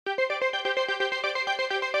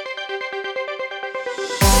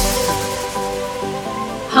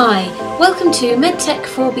Hi, welcome to MedTech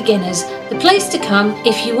for Beginners, the place to come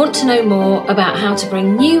if you want to know more about how to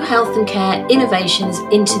bring new health and care innovations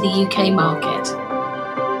into the UK market.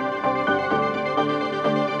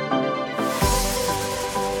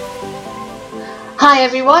 Hi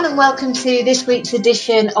everyone, and welcome to this week's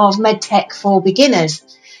edition of MedTech for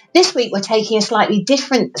Beginners. This week we're taking a slightly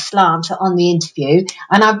different slant on the interview,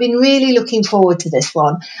 and I've been really looking forward to this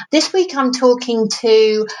one. This week I'm talking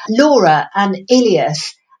to Laura and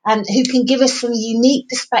Elias, who can give us some unique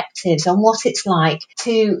perspectives on what it's like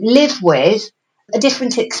to live with a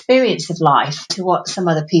different experience of life to what some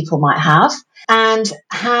other people might have, and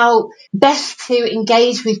how best to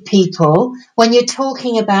engage with people when you're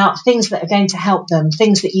talking about things that are going to help them,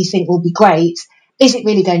 things that you think will be great. Is it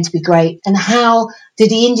really going to be great? And how do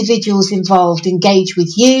the individuals involved engage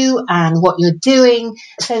with you and what you're doing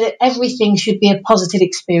so that everything should be a positive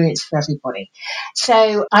experience for everybody?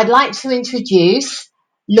 So I'd like to introduce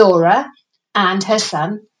Laura and her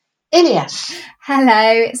son, Elias.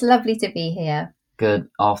 Hello, it's lovely to be here. Good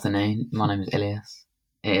afternoon. My name is Elias.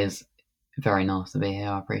 It is very nice to be here.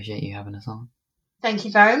 I appreciate you having us on. Thank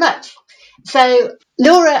you very much. So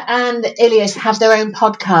Laura and Elias have their own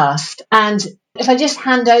podcast, and if I just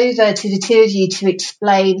hand over to the two of you to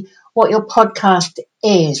explain what your podcast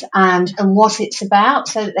is and what it's about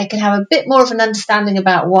so that they can have a bit more of an understanding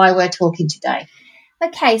about why we're talking today.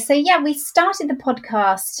 Okay, so we started the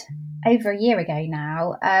podcast over a year ago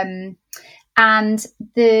now. And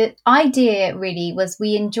the idea really was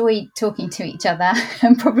we enjoyed talking to each other,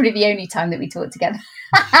 and probably the only time that we talked together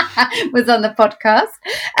was on the podcast.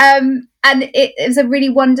 And it was a really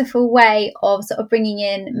wonderful way of sort of bringing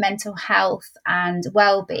in mental health and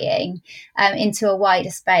well-being into a wider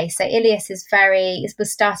space. So Elias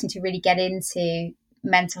was starting to really get into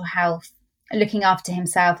mental health, looking after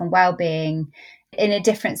himself and well-being in a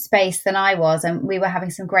different space than I was, and we were having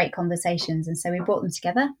some great conversations, and so we brought them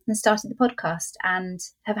together and started the podcast, and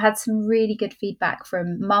have had some really good feedback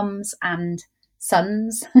from mums and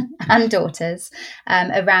sons and daughters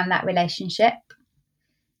around that relationship.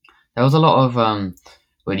 There was a lot of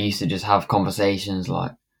we used to just have conversations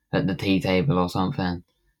like at the tea table or something, and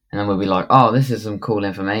then we'd be like, oh, this is some cool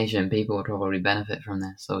information, people would probably benefit from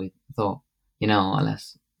this, so we thought,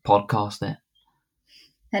 let's podcast it.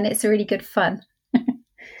 And it's really good fun.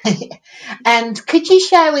 And could you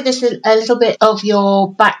share with us a little bit of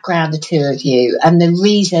your background, the two of you, and the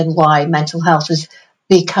reason why mental health has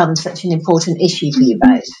become such an important issue for you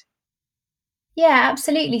both? Yeah,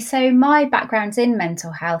 absolutely. So my background's in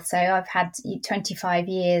mental health. So I've had 25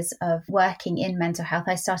 years of working in mental health.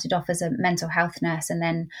 I started off as a mental health nurse, and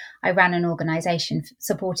then I ran an organisation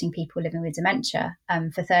supporting people living with dementia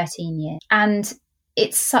for 13 years. And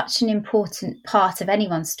it's such an important part of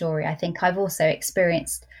anyone's story. I think I've also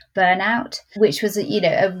experienced burnout, which was,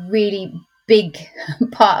 a really big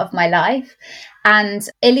part of my life. And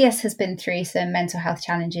Elias has been through some mental health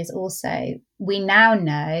challenges also. We now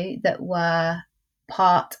know that were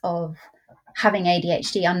part of having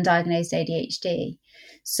ADHD, undiagnosed ADHD.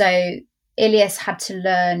 So Elias had to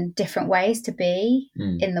learn different ways to be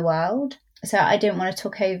in the world. So I don't want to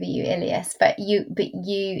talk over you, Elias, but you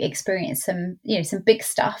experienced some big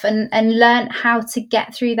stuff and learned how to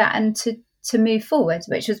get through that and to move forward,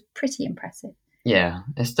 which was pretty impressive. Yeah,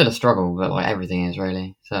 it's still a struggle, but like everything is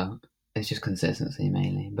really. So it's just consistency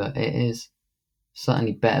mainly, but it is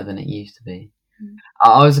certainly better than it used to be.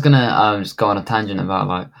 I was gonna just go on a tangent about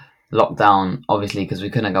like lockdown, obviously, because we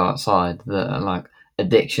couldn't go outside. The like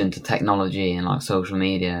addiction to technology and like social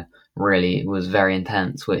media really was very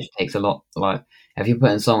intense, which takes a lot. Like if you're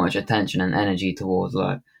putting so much attention and energy towards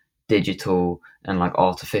like digital and like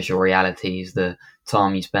artificial realities, the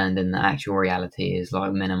time you spend in the actual reality is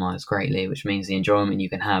like minimized greatly, which means the enjoyment you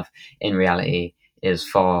can have in reality is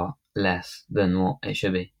far less than what it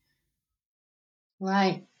should be.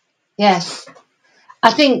 Right. Yes.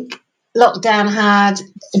 I think lockdown had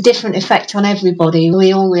a different effect on everybody.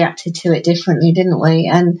 We all reacted to it differently, didn't we?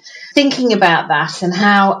 And thinking about that and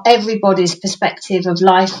how everybody's perspective of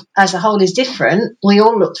life as a whole is different, we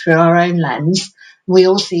all look through our own lens. We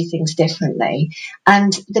all see things differently.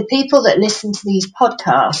 And the people that listen to these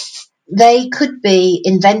podcasts, they could be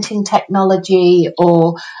inventing technology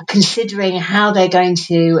or considering how they're going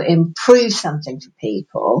to improve something for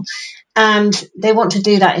people. And they want to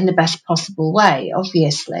do that in the best possible way,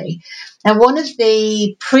 obviously. And one of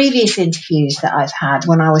the previous interviews that I've had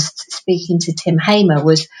when I was speaking to Tim Hamer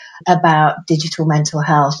was about digital mental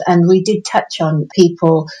health. And we did touch on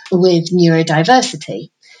people with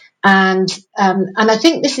neurodiversity. And I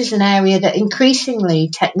think this is an area that increasingly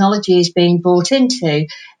technology is being brought into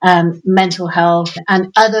mental health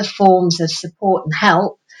and other forms of support and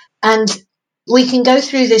help And we can go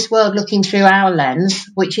through this world looking through our lens,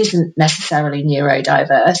 which isn't necessarily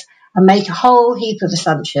neurodiverse, and make a whole heap of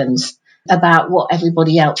assumptions about what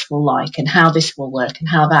everybody else will like and how this will work and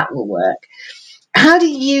how that will work. How do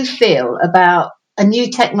you feel about a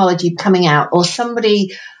new technology coming out or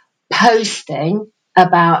somebody posting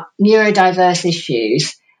about neurodiverse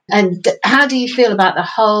issues? And how do you feel about the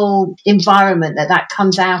whole environment that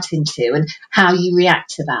comes out into and how you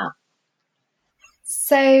react to that?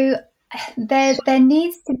 So there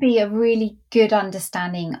needs to be a really good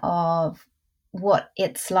understanding of what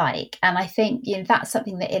it's like. And I think, that's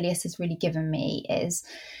something that Elias has really given me, is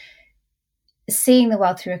seeing the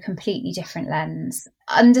world through a completely different lens,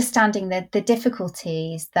 understanding the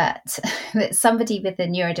difficulties that somebody with a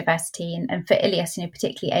neurodiversity, and for Elias,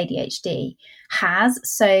 particularly ADHD, has.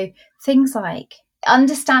 So things like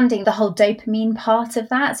understanding the whole dopamine part of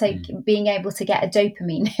that. So being able to get a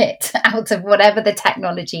dopamine hit out of whatever the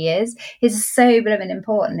technology is so blooming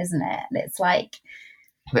important, isn't it? It's like...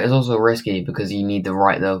 But it's also risky because you need the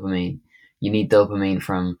right dopamine. You need dopamine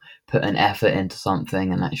from putting effort into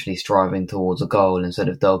something and actually striving towards a goal, instead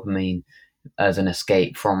of dopamine as an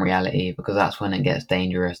escape from reality, because that's when it gets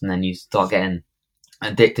dangerous, and then you start getting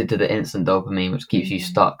addicted to the instant dopamine, which keeps you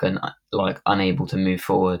stuck and unable to move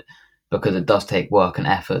forward, because it does take work and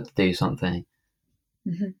effort to do something.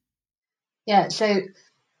 Mm-hmm. Yeah, so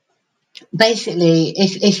basically,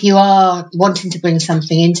 if you are wanting to bring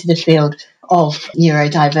something into the field of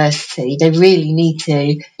neurodiversity, they really need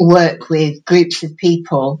to work with groups of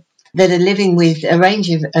people that are living with a range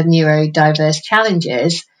of neurodiverse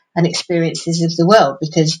challenges and experiences of the world,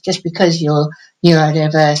 because just because you're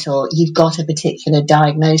neurodiverse or you've got a particular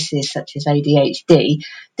diagnosis such as ADHD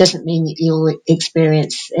doesn't mean that you'll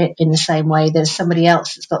experience it in the same way that somebody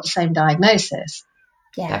else that's got the same diagnosis.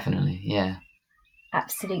 Yeah, definitely. Yeah.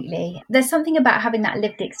 Absolutely. There's something about having that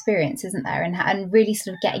lived experience, isn't there? And really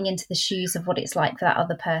sort of getting into the shoes of what it's like for that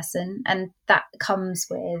other person. And that comes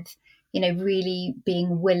with, really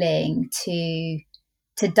being willing to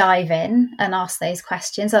dive in and ask those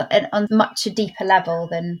questions on much a deeper level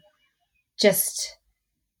than just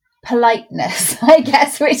politeness, I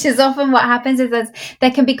guess, which is often what happens. Is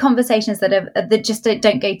there can be conversations that just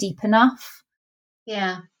don't go deep enough.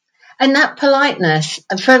 Yeah. And that politeness,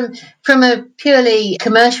 from a purely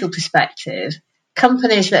commercial perspective,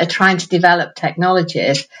 companies that are trying to develop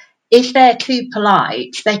technologies, if they're too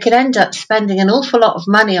polite, they could end up spending an awful lot of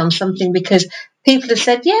money on something because people have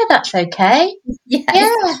said, yeah, that's okay. Yes.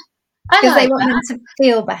 Yeah, because they want them to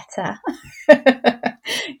feel better.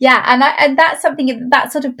 Yeah, and that's something,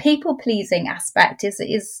 that sort of people pleasing aspect is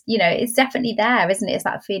it's definitely there, isn't it? It's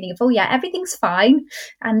that feeling of, oh yeah, everything's fine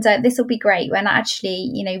and this will be great, when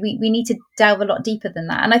actually we need to delve a lot deeper than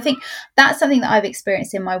that. And I think that's something that I've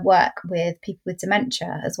experienced in my work with people with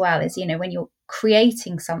dementia as well, is when you're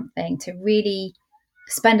creating something, to really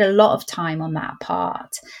spend a lot of time on that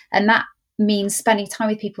part. And that means spending time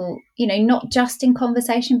with people, not just in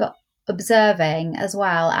conversation but observing as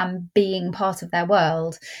well and being part of their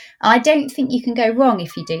world. And I don't think you can go wrong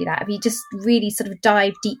if you do that, if you just really sort of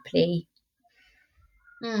dive deeply.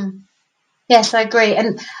 Yes, I agree.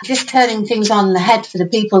 And just turning things on the head for the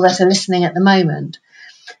people that are listening at the moment,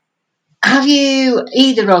 have you,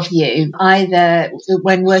 either of you, either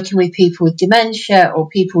when working with people with dementia or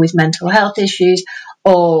people with mental health issues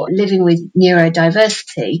or living with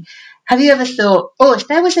neurodiversity, have you ever thought, oh, if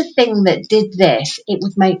there was a thing that did this, it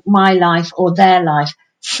would make my life or their life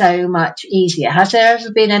so much easier? Has there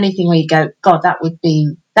ever been anything where you go, God, that would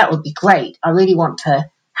be great. I really want to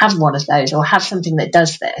have one of those, or have something that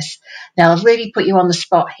does this. Now, I've really put you on the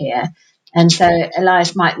spot here. And so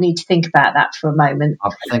Elias might need to think about that for a moment. I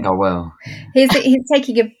think I will. He's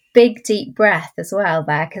taking a big deep breath as well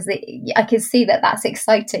there, because I can see that's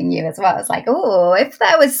exciting you as well. It's like, oh, if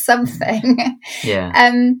there was something. Yeah.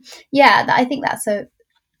 I think that's a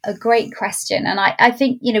great question. And I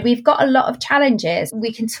think, we've got a lot of challenges.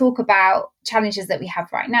 We can talk about challenges that we have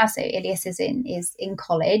right now. So Elias is in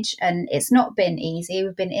college, and it's not been easy.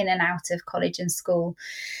 We've been in and out of college and school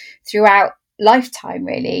throughout lifetime,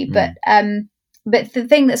 really. But the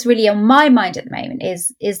thing that's really on my mind at the moment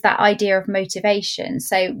is that idea of motivation.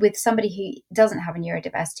 So with somebody who doesn't have a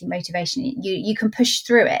neurodiversity, motivation, you can push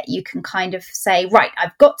through it. You can kind of say, right,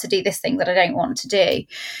 I've got to do this thing that I don't want to do.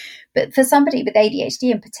 But for somebody with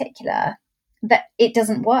ADHD in particular, that it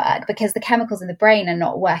doesn't work because the chemicals in the brain are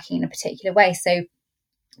not working in a particular way. So,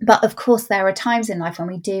 but of course, there are times in life when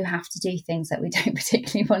we do have to do things that we don't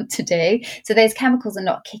particularly want to do. So those chemicals are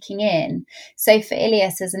not kicking in. So for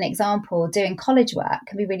Elias, as an example, doing college work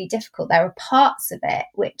can be really difficult. There are parts of it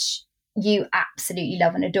which you absolutely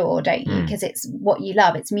love and adore, don't you? Because it's what you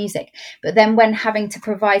love, it's music. But then when having to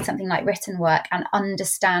provide something like written work and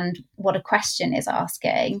understand what a question is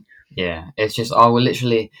asking. Yeah, it's just,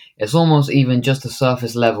 it's almost even just a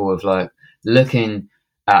surface level of like looking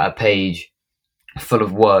at a page full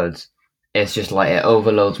of words. It's just like it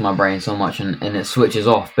overloads my brain so much and it switches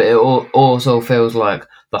off. But it also feels like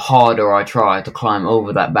the harder I try to climb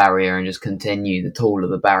over that barrier and just continue, the taller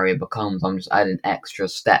the barrier becomes. I'm just adding extra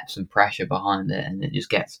steps and pressure behind it, and it just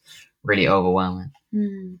gets really overwhelming.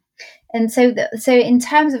 And so in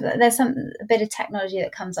terms of, there's a bit of technology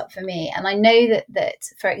that comes up for me, and I know that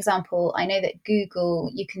for example, I know that Google,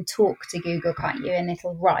 you can talk to Google, can't you, and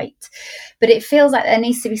it'll write, but it feels like there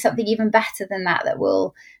needs to be something even better than that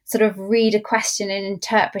will sort of read a question and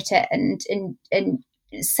interpret it and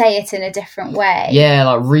say it in a different way. Yeah,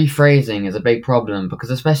 like rephrasing is a big problem,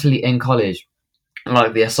 because especially in college,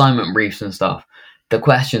 like the assignment briefs and stuff, the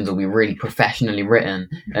questions will be really professionally written,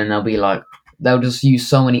 and they'll just use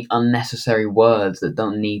so many unnecessary words that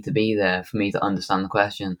don't need to be there for me to understand the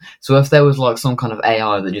question. So if there was like some kind of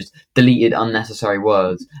AI that just deleted unnecessary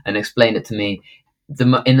words and explained it to me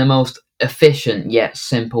in the most efficient yet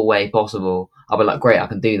simple way possible, I'll be like, great, I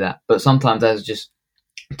can do that. But sometimes there's just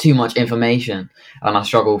too much information and I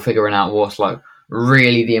struggle figuring out what's like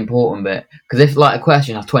really the important bit. Because if like a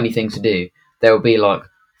question has 20 things to do, there will be like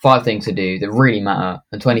 5 things to do that really matter,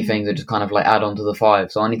 and 20 things that just kind of like add on to the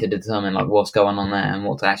 5. So I need to determine like what's going on there and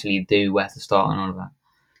what to actually do, where to start, and all of that.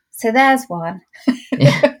 So there's one.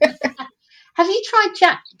 Yeah. Have you tried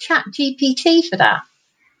Chat GPT for that?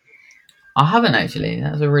 I haven't actually.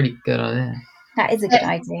 That's a really good idea. That is a good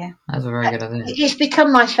idea. That's a very good idea. It's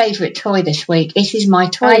become my favourite toy this week. It is my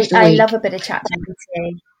toy of the week. I love a bit of Chat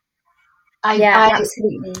GPT.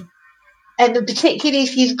 Absolutely. And particularly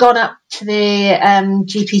if you've gone up to the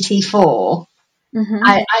GPT-4,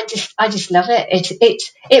 I just love it.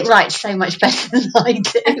 It writes so much better than I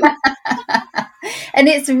do. And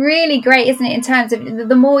it's really great, isn't it, in terms of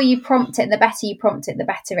the more you prompt it, the better you prompt it, the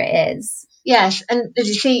better it is. Yes, and as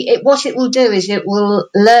you see, what it will do is it will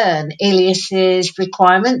learn Elias's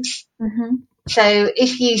requirements. So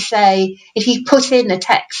if you put in a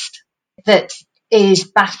text that is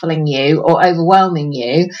baffling you or overwhelming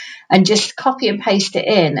you, and just copy and paste it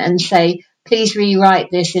in and say, please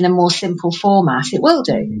rewrite this in a more simple format, it will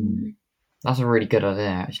do. That's a really good idea,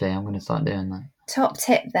 actually. I'm going to start doing that. Top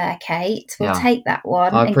tip there, Kate. We'll take that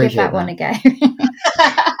one and give that one a go.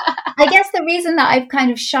 I guess the reason that I've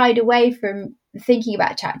kind of shied away from thinking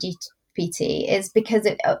about ChatGPT is because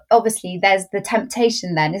obviously there's the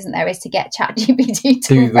temptation then, isn't there, is to get ChatGPT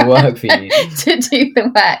to do the work for you. To do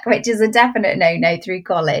the work, which is a definite no-no through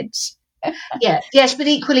college. Yes, but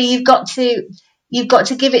equally you've got to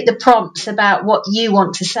give it the prompts about what you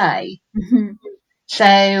want to say.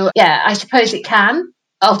 So I suppose it can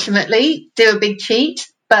ultimately do a big cheat,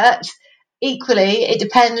 but equally it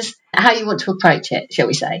depends how you want to approach it, shall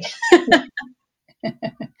we say.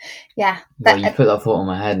 Well, you put that thought on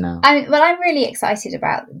my head now. I'm really excited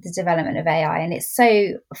about the development of AI, and it's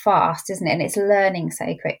so fast, isn't it? And it's learning so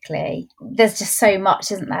quickly. There's just so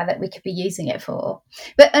much, isn't there, that we could be using it for.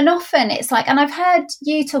 And often it's like, and I've heard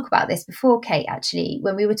you talk about this before, Kate, actually,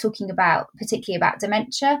 when we were talking particularly about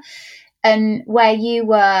dementia, and where you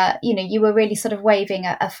were really sort of waving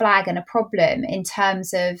a flag and a problem in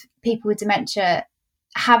terms of people with dementia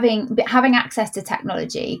having access to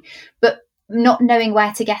technology, but not knowing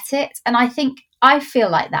where to get it. And I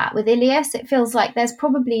feel like that with Elias. It feels like there's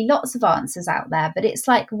probably lots of answers out there, but it's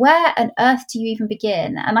like, where on earth do you even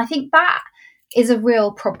begin? And I think that is a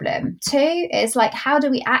real problem too. It's like, how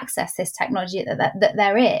do we access this technology that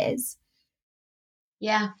there is?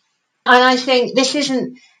 Yeah. And I think this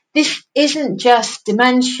isn't just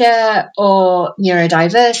dementia or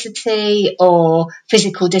neurodiversity or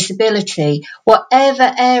physical disability.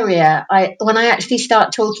 Whatever area, when I actually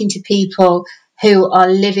start talking to people who are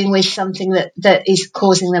living with something that is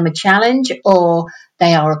causing them a challenge, or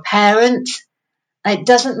they are a parent, it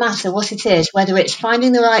doesn't matter what it is, whether it's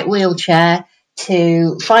finding the right wheelchair,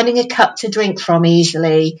 to finding a cup to drink from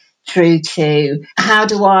easily, through to how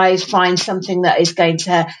do I find something that is going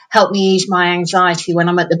to help me ease my anxiety when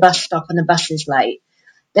I'm at the bus stop and the bus is late.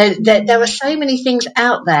 There are so many things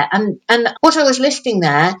out there, and what I was listing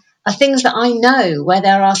there are things that I know where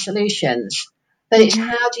there are solutions, but it's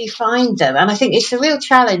how do you find them? And I think it's a real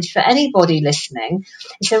challenge for anybody listening.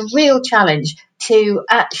 It's a real challenge to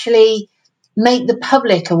actually make the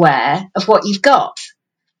public aware of what you've got.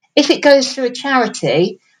 If it goes through a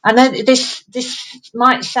charity, I know that this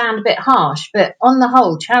might sound a bit harsh, but on the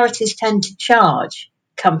whole, charities tend to charge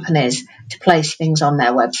companies to place things on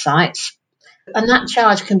their websites. And that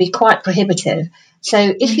charge can be quite prohibitive. So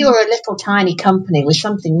if you're a little tiny company with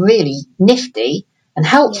something really nifty and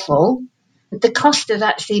helpful, the cost of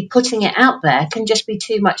actually putting it out there can just be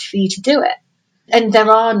too much for you to do it. And there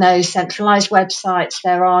are no centralised websites,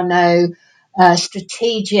 there are no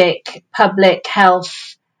strategic public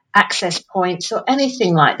health access points or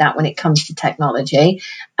anything like that when it comes to technology.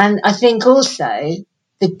 And I think also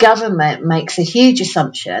the government makes a huge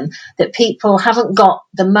assumption that people haven't got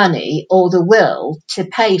the money or the will to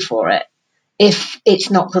pay for it if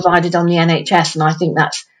it's not provided on the NHS. And I think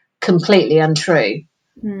that's completely untrue.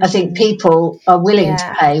 I think people are willing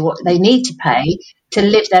to pay what they need to pay to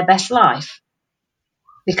live their best life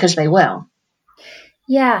because they will.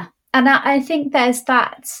 Yeah. And I think there's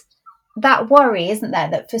that worry, isn't there,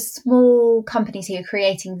 that for small companies who are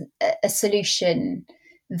creating a solution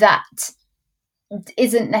that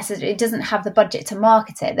isn't necessarily, it doesn't have the budget to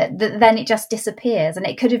market it, that then it just disappears, and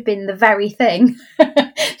it could have been the very thing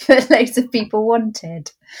that loads of people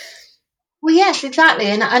wanted. Well, yes, exactly.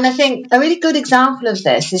 And I think a really good example of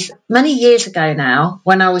this is many years ago now,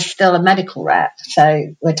 when I was still a medical rep,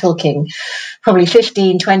 so we're talking probably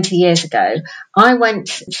 15, 20 years ago, I went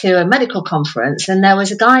to a medical conference and there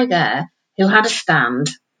was a guy there who had a stand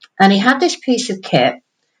and he had this piece of kit,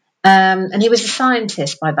 and he was a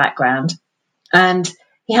scientist by background, and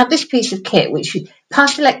he had this piece of kit which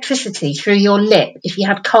passed electricity through your lip if you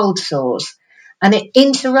had cold sores, and it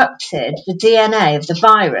interrupted the DNA of the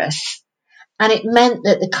virus. And it meant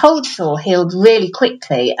that the cold sore healed really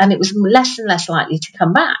quickly and it was less and less likely to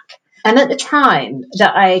come back. And at the time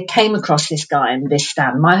that I came across this guy in this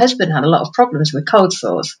stand, my husband had a lot of problems with cold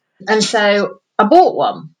sores. And so I bought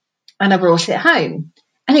one and I brought it home.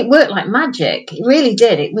 And it worked like magic. It really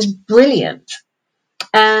did. It was brilliant.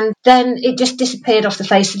 And then it just disappeared off the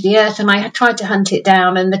face of the earth, and I had tried to hunt it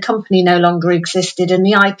down, and the company no longer existed, and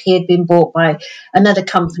the IP had been bought by another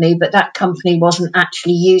company, but that company wasn't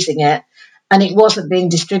actually using it. And it wasn't being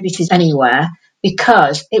distributed anywhere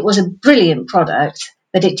because it was a brilliant product,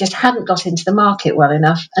 but it just hadn't got into the market well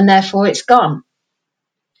enough, and therefore it's gone.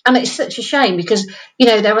 And it's such a shame because, you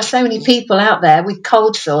know, there are so many people out there with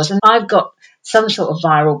cold sores, and I've got some sort of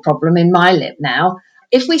viral problem in my lip now.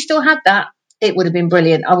 If we still had that, it would have been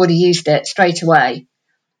brilliant. I would have used it straight away.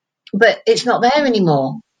 But it's not there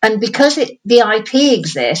anymore. And because the IP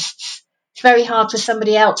exists, it's very hard for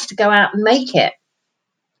somebody else to go out and make it,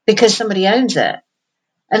 because somebody owns it.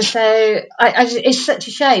 And so it's such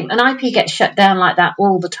a shame. And IP gets shut down like that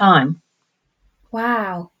all the time.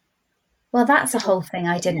 Wow. Well, that's a whole thing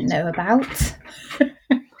I didn't know about.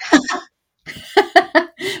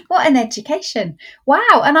 What an education.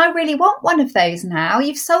 Wow. And I really want one of those now.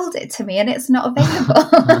 You've sold it to me and it's not available.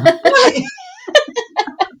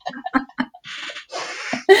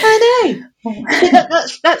 I know.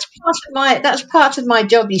 That's part of my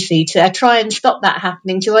job, you see, to try and stop that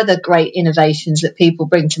happening to other great innovations that people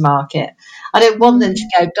bring to market. I don't want them to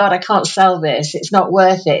go, God, I can't sell this. It's not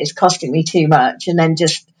worth it. It's costing me too much, and then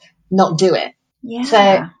just not do it. Yeah.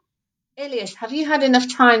 So, Elias, have you had enough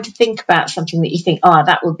time to think about something that you think,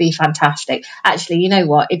 that would be fantastic? Actually, you know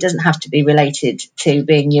what? It doesn't have to be related to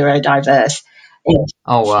being neurodiverse.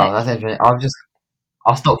 Oh, wow. That's interesting.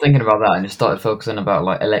 I stopped thinking about that and just started focusing about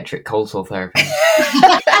like electric cold sore therapy.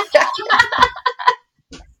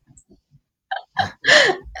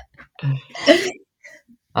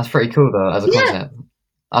 That's pretty cool though as a concept.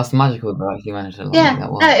 That's magical though. Actually managed to make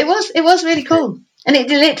that work. No, it was really cool, and it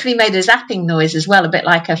literally made a zapping noise as well, a bit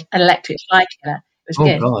like an electric fly killer. It was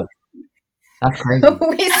good. God, that's crazy.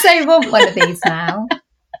 We so want one of these now.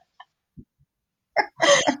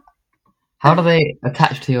 How do they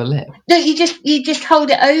attach to your lip? No, you just hold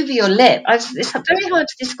it over your lip. It's very hard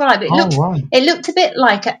to describe. It looked a bit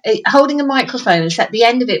like holding a microphone, except the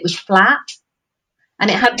end of it was flat, and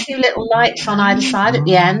it had two little lights on either side at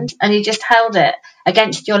the end, and you just held it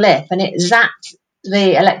against your lip, and it zapped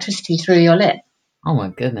the electricity through your lip. Oh my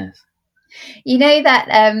goodness. You know that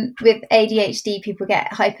with ADHD people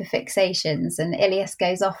get hyperfixations, and Elias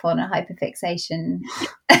goes off on a hyperfixation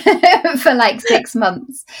for like 6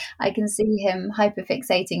 months. I can see him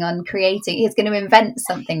hyperfixating on creating. He's going to invent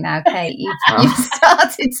something now, Kate. You've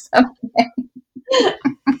started something.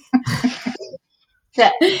 So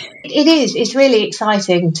it is. It's really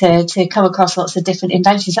exciting to come across lots of different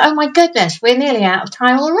inventions. Oh my goodness, we're nearly out of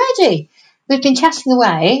time already. We've been chatting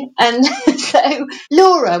away, and so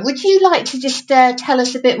Laura, would you like to just tell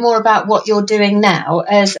us a bit more about what you're doing now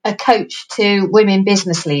as a coach to women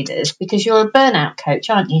business leaders, because you're a burnout coach,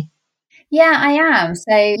 aren't you? Yeah, I am.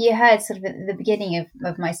 So you heard sort of at the beginning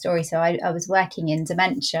of my story. So I was working in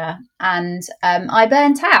dementia and I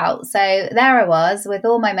burnt out. So there I was with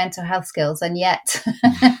all my mental health skills. And yet,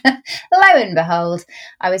 lo and behold,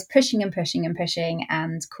 I was pushing and pushing and pushing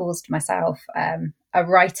and caused myself a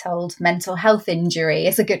right old mental health injury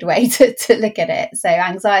is a good way to look at it. So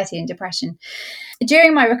anxiety and depression.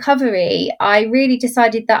 During my recovery, I really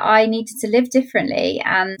decided that I needed to live differently.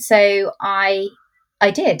 And so I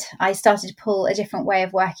did. I started to pull a different way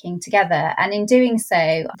of working together. And in doing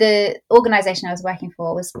so, the organisation I was working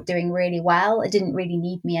for was doing really well. It didn't really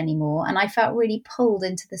need me anymore. And I felt really pulled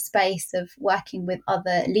into the space of working with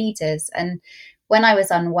other leaders. And when I was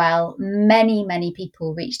unwell, many, many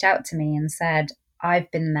people reached out to me and said,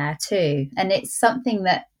 I've been there too. And it's something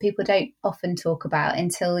that people don't often talk about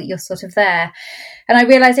until you're sort of there. And I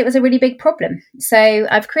realised it was a really big problem. So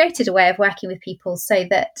I've created a way of working with people so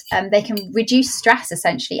that they can reduce stress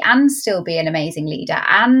essentially and still be an amazing leader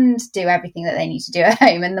and do everything that they need to do at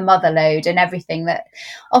home and the mother load and everything that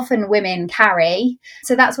often women carry.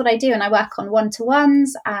 So that's what I do. And I work on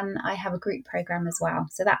one-to-ones and I have a group program as well.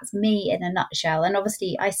 So that's me in a nutshell. And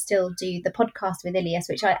obviously I still do the podcast with Elias,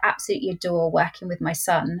 which I absolutely adore, working with my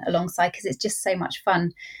son alongside, because it's just so much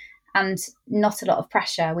fun and not a lot of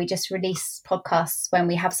pressure. We just release podcasts when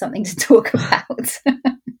we have something to talk about.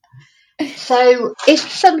 So if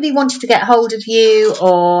somebody wanted to get hold of you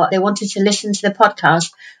or they wanted to listen to the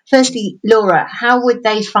podcast, firstly, Laura, how would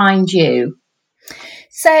they find you?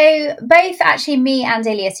 So both actually me and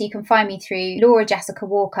Elias, you can find me through Laura Jessica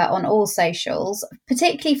Walker on all socials,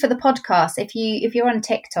 particularly for the podcast. If you're on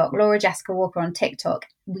TikTok, Laura Jessica Walker on TikTok,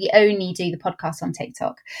 we only do the podcast on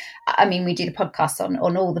TikTok. I mean, we do the podcast on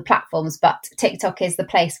all the platforms, but TikTok is the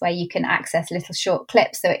place where you can access little short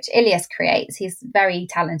clips, which Elias creates. He's very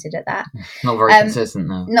talented at that. Not very consistent,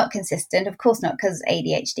 though. Not consistent, of course not, because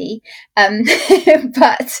ADHD.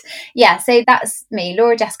 But yeah, so that's me,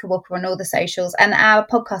 Laura Jessica Walker on all the socials. And our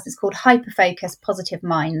podcast is called Hyperfocus Positive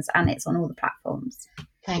Minds, and it's on all the platforms.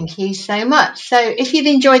 Thank you so much. So if you've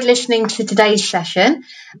enjoyed listening to today's session,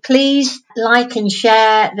 please like and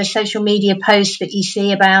share the social media posts that you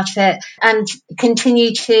see about it and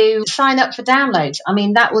continue to sign up for downloads. I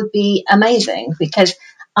mean, that would be amazing because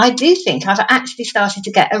I do think I've actually started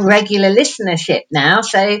to get a regular listenership now.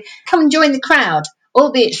 So come and join the crowd,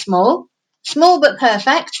 albeit small but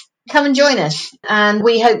perfect. Come and join us. And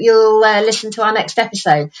we hope you'll listen to our next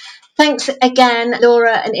episode. Thanks again,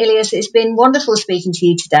 Laura and Elias. It's been wonderful speaking to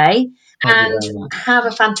you today. And have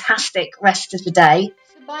a fantastic rest of the day.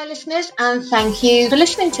 Goodbye, listeners, and thank you for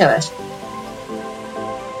listening to us.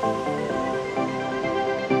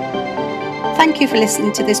 Thank you for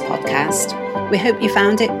listening to this podcast. We hope you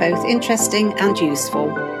found it both interesting and useful.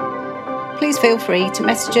 Please feel free to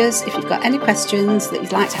message us if you've got any questions that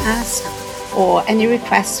you'd like to ask, or any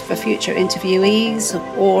requests for future interviewees,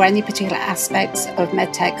 or any particular aspects of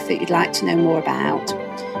medtech that you'd like to know more about.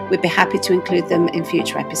 We'd be happy to include them in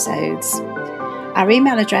future episodes. Our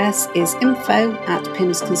email address is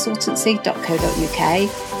info@pimsconsultancy.co.uk.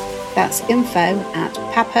 That's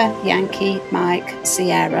info@Papa Yankee Mike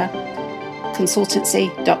Sierra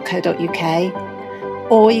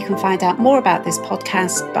consultancy.co.uk. Or you can find out more about this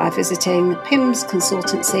podcast by visiting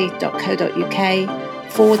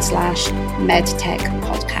pimsconsultancy.co.uk/medtech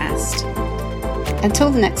podcast. Until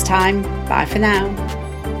the next time, bye for now.